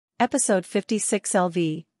Episode 56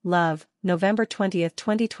 LV, Love, November 20,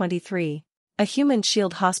 2023. A human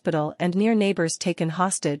shield hospital and near neighbors taken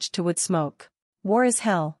hostage to wood smoke. War is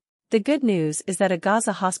hell. The good news is that a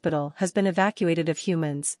Gaza hospital has been evacuated of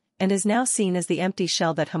humans, and is now seen as the empty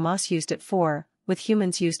shell that Hamas used it for, with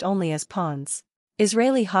humans used only as pawns.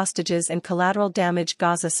 Israeli hostages and collateral damage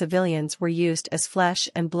Gaza civilians were used as flesh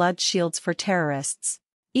and blood shields for terrorists.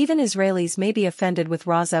 Even Israelis may be offended with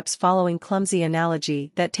Rozep's following clumsy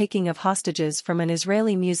analogy that taking of hostages from an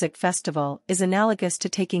Israeli music festival is analogous to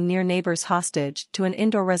taking near neighbors hostage to an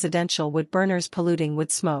indoor residential wood burners polluting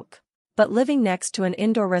wood smoke. But living next to an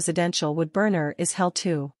indoor residential wood burner is hell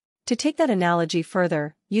too. To take that analogy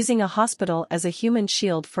further, using a hospital as a human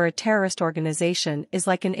shield for a terrorist organization is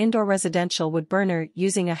like an indoor residential wood burner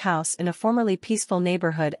using a house in a formerly peaceful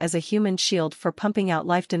neighborhood as a human shield for pumping out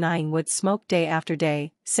life-denying wood smoke day after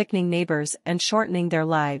day, sickening neighbors and shortening their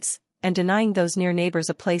lives, and denying those near neighbors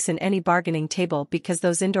a place in any bargaining table because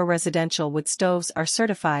those indoor residential wood stoves are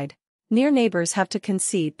certified. Near neighbors have to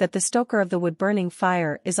concede that the stoker of the wood-burning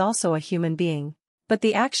fire is also a human being. But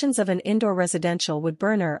the actions of an indoor residential wood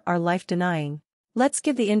burner are life-denying. Let's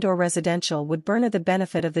give the indoor residential wood burner the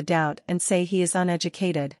benefit of the doubt and say he is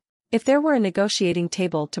uneducated. If there were a negotiating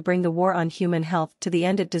table to bring the war on human health to the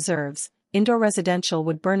end it deserves, indoor residential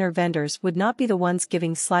wood burner vendors would not be the ones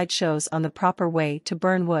giving slideshows on the proper way to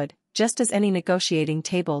burn wood, just as any negotiating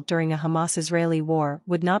table during a Hamas-Israeli war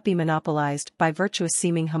would not be monopolized by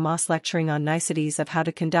virtuous-seeming Hamas lecturing on niceties of how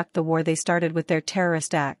to conduct the war they started with their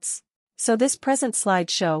terrorist acts. So this present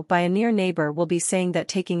slideshow by a near neighbor will be saying that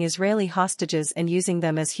taking Israeli hostages and using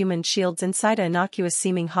them as human shields inside an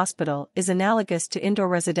innocuous-seeming hospital is analogous to indoor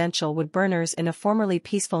residential wood burners in a formerly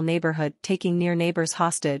peaceful neighborhood taking near neighbors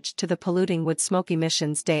hostage to the polluting wood smoke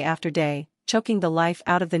emissions day after day, choking the life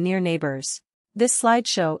out of the near neighbors. This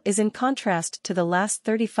slideshow is in contrast to the last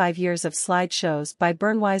 35 years of slideshows by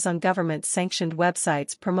Burnwise on government-sanctioned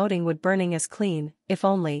websites promoting wood burning as clean, if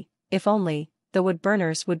only, the wood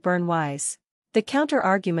burners would burn wise. The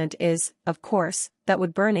counter-argument is, of course, that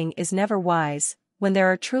wood burning is never wise, when there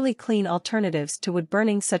are truly clean alternatives to wood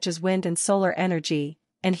burning such as wind and solar energy,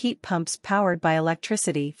 and heat pumps powered by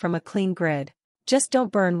electricity from a clean grid. Just don't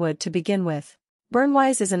burn wood to begin with.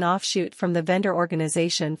 Burnwise is an offshoot from the Vendor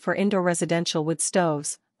Organization for Indoor Residential Wood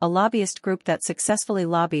Stoves, a lobbyist group that successfully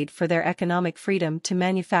lobbied for their economic freedom to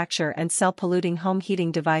manufacture and sell polluting home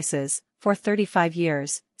heating devices, for 35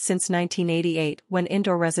 years, since 1988 when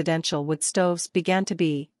indoor residential wood stoves began to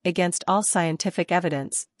be, against all scientific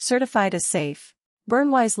evidence, certified as safe.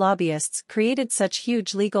 Burnwise lobbyists created such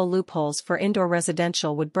huge legal loopholes for indoor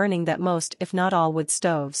residential wood burning that most if not all wood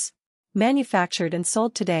stoves manufactured and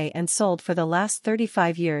sold today and sold for the last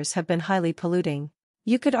 35 years have been highly polluting.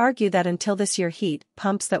 You could argue that until this year heat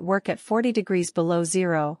pumps that work at 40 degrees below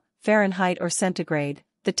zero, Fahrenheit or centigrade,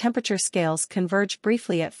 the temperature scales converge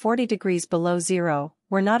briefly at 40 degrees below zero,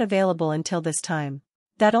 were not available until this time.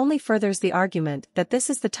 That only furthers the argument that this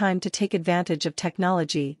is the time to take advantage of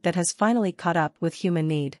technology that has finally caught up with human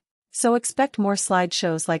need. So expect more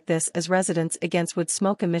slideshows like this as Residents Against Wood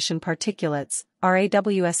Smoke Emission Particulates,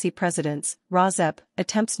 RAWSC Presidents, Rozep,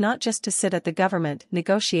 attempts not just to sit at the government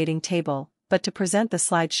negotiating table, but to present the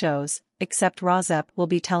slideshows, except Rozep will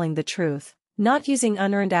be telling the truth. Not using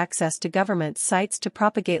unearned access to government sites to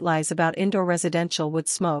propagate lies about indoor residential wood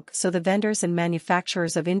smoke so the vendors and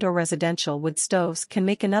manufacturers of indoor residential wood stoves can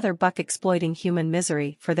make another buck exploiting human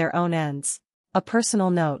misery for their own ends. A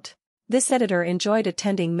personal note. This editor enjoyed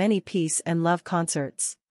attending many peace and love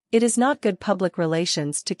concerts. It is not good public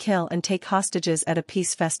relations to kill and take hostages at a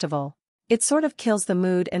peace festival. It sort of kills the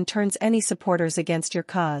mood and turns any supporters against your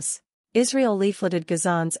cause. Israel leafleted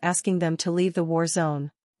Gazans asking them to leave the war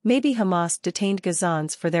zone. Maybe Hamas detained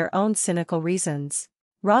Gazans for their own cynical reasons.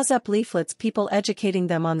 Rozep leaflets people educating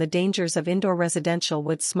them on the dangers of indoor residential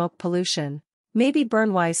wood smoke pollution. Maybe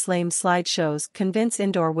Burnwise lame slideshows convince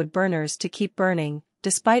indoor wood burners to keep burning,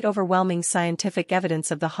 despite overwhelming scientific evidence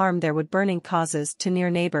of the harm their wood burning causes to near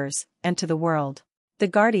neighbors, and to the world. The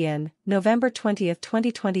Guardian, November 20,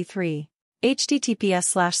 2023.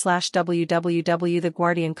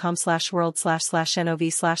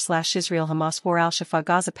 https://www.theguardian.com/world//nov/Israel Hamas War Al-Shifa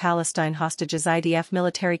Gaza Palestine Hostages IDF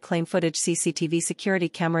Military Claim Footage CCTV Security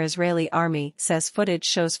Camera Israeli Army says footage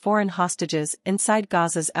shows foreign hostages inside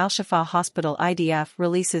Gaza's Al-Shifa Hospital IDF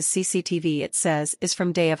releases CCTV it says is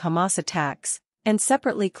from day of Hamas attacks, and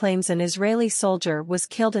separately claims an Israeli soldier was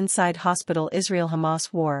killed inside hospital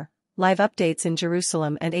Israel-Hamas war. Live updates in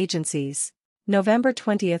Jerusalem and agencies. November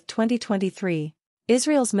 20, 2023.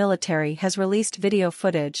 Israel's military has released video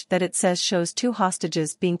footage that it says shows 2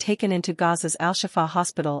 hostages being taken into Gaza's Al-Shifa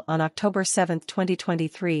hospital on October 7,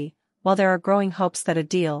 2023, while there are growing hopes that a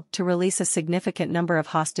deal to release a significant number of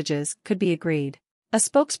hostages could be agreed. A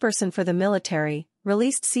spokesperson for the military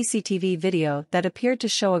released CCTV video that appeared to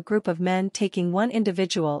show a group of men taking one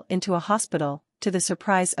individual into a hospital, to the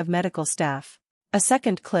surprise of medical staff. A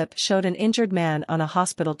second clip showed an injured man on a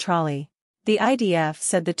hospital trolley. The IDF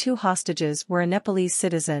said the 2 hostages were a Nepalese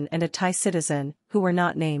citizen and a Thai citizen, who were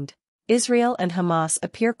not named. Israel and Hamas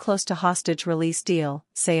appear close to hostage release deal,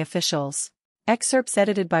 say officials. Excerpts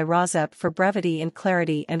edited by Rozep for brevity and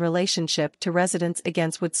clarity and relationship to Residents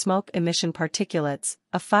Against Wood Smoke Emission Particulates,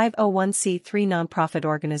 a 501c3 nonprofit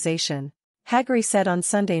organization. Haggari said on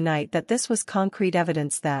Sunday night that this was concrete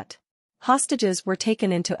evidence that hostages were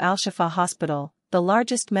taken into Al-Shifa Hospital, the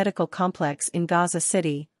largest medical complex in Gaza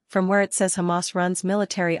City, from where it says Hamas runs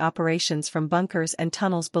military operations from bunkers and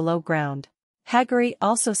tunnels below ground. Haggari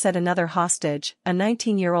also said another hostage, a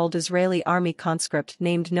 19-year-old Israeli army conscript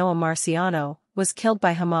named Noah Marciano, was killed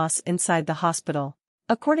by Hamas inside the hospital.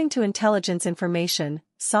 According to solid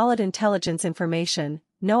intelligence information,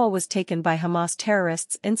 Noah was taken by Hamas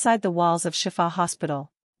terrorists inside the walls of Shifa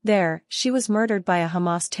Hospital. There, she was murdered by a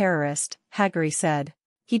Hamas terrorist, Haggari said.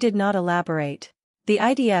 He did not elaborate. The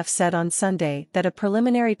IDF said on Sunday that a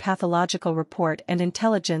preliminary pathological report and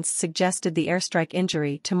intelligence suggested the airstrike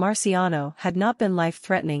injury to Marciano had not been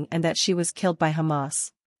life-threatening and that she was killed by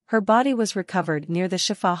Hamas. Her body was recovered near the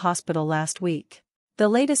Shifa hospital last week. The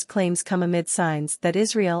latest claims come amid signs that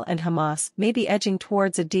Israel and Hamas may be edging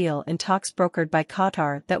towards a deal in talks brokered by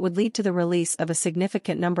Qatar that would lead to the release of a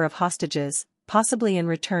significant number of hostages, possibly in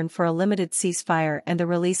return for a limited ceasefire and the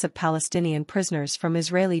release of Palestinian prisoners from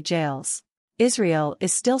Israeli jails. Israel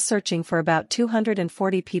is still searching for about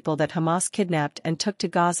 240 people that Hamas kidnapped and took to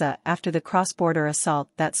Gaza after the cross-border assault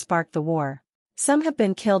that sparked the war. Some have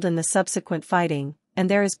been killed in the subsequent fighting,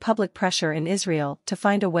 and there is public pressure in Israel to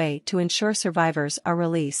find a way to ensure survivors are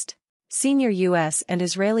released. Senior U.S. and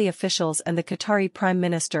Israeli officials and the Qatari Prime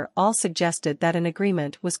Minister all suggested that an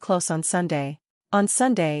agreement was close on Sunday. On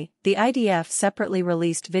Sunday, the IDF separately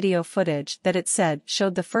released video footage that it said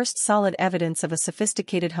showed the first solid evidence of a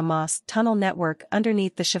sophisticated Hamas tunnel network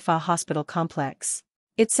underneath the Shifa hospital complex.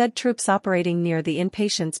 It said troops operating near the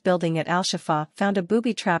inpatients building at Al-Shifa found a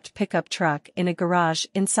booby-trapped pickup truck in a garage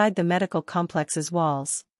inside the medical complex's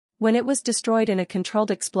walls. When it was destroyed in a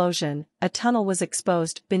controlled explosion, a tunnel was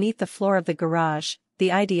exposed beneath the floor of the garage, the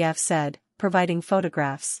IDF said, providing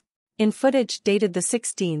photographs. In footage dated the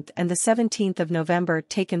 16th and the 17th of November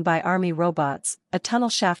taken by Army robots, a tunnel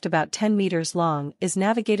shaft about 10 meters long is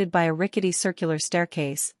navigated by a rickety circular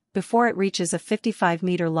staircase, before it reaches a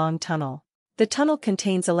 55-meter-long tunnel. The tunnel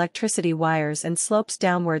contains electricity wires and slopes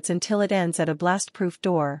downwards until it ends at a blast-proof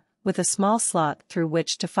door, with a small slot through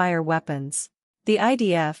which to fire weapons. The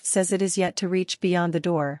IDF says it is yet to reach beyond the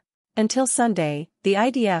door. Until Sunday, the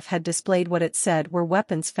IDF had displayed what it said were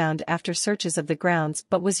weapons found after searches of the grounds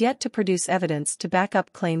but was yet to produce evidence to back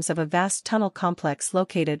up claims of a vast tunnel complex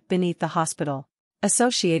located beneath the hospital.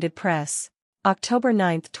 Associated Press. October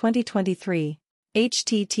 9, 2023.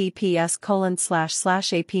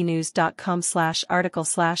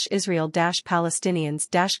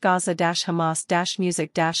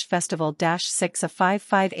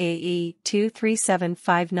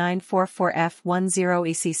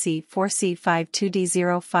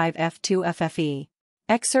 2375944F10ECC4C52D05F2FFE.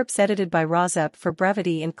 Excerpts edited by Rozep for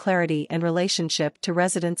brevity and clarity and relationship to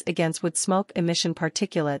Residents Against Wood Smoke Emission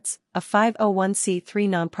Particulates, a 501c3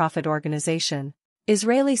 nonprofit organization.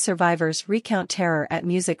 Israeli survivors recount terror at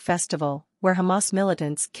music festival, where Hamas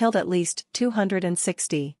militants killed at least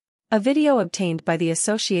 260. A video obtained by the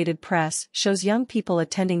Associated Press shows young people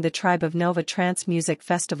attending the Tribe of Nova trance music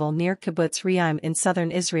festival near Kibbutz Re'im in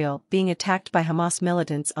southern Israel being attacked by Hamas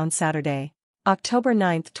militants on Saturday. October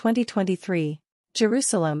 9, 2023.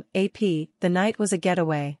 Jerusalem, AP, the night was a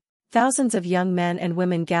getaway. Thousands of young men and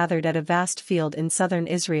women gathered at a vast field in southern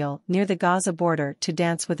Israel near the Gaza border to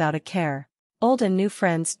dance without a care. Old and new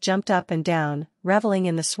friends jumped up and down, reveling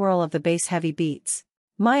in the swirl of the bass-heavy beats.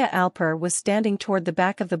 Maya Alper was standing toward the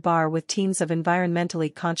back of the bar with teams of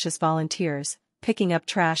environmentally conscious volunteers, picking up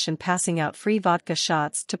trash and passing out free vodka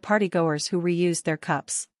shots to partygoers who reused their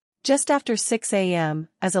cups. Just after 6 a.m.,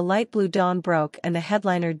 as a light blue dawn broke and the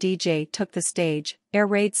headliner DJ took the stage, air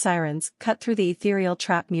raid sirens cut through the ethereal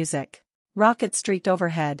trap music. Rockets streaked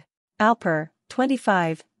overhead. Alper,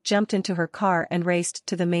 25, jumped into her car and raced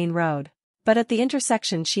to the main road. But at the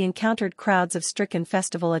intersection she encountered crowds of stricken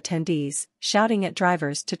festival attendees, shouting at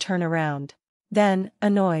drivers to turn around. Then, a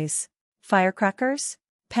noise. Firecrackers?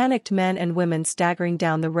 Panicked men and women staggering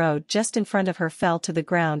down the road just in front of her fell to the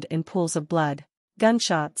ground in pools of blood.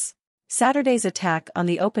 Gunshots. Saturday's attack on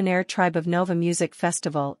the open-air Tribe of Nova Music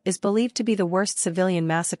Festival is believed to be the worst civilian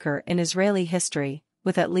massacre in Israeli history,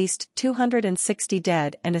 with at least 260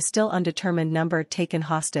 dead and a still undetermined number taken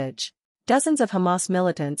hostage. Dozens of Hamas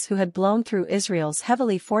militants who had blown through Israel's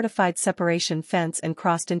heavily fortified separation fence and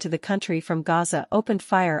crossed into the country from Gaza opened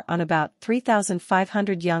fire on about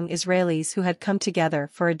 3,500 young Israelis who had come together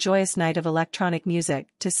for a joyous night of electronic music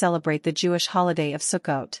to celebrate the Jewish holiday of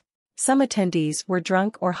Sukkot. Some attendees were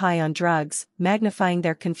drunk or high on drugs, magnifying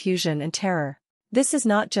their confusion and terror. "This is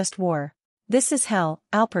not just war. This is hell,"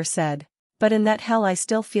 Alper said. "But in that hell I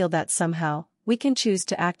still feel that somehow, we can choose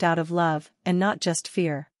to act out of love, and not just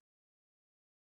fear."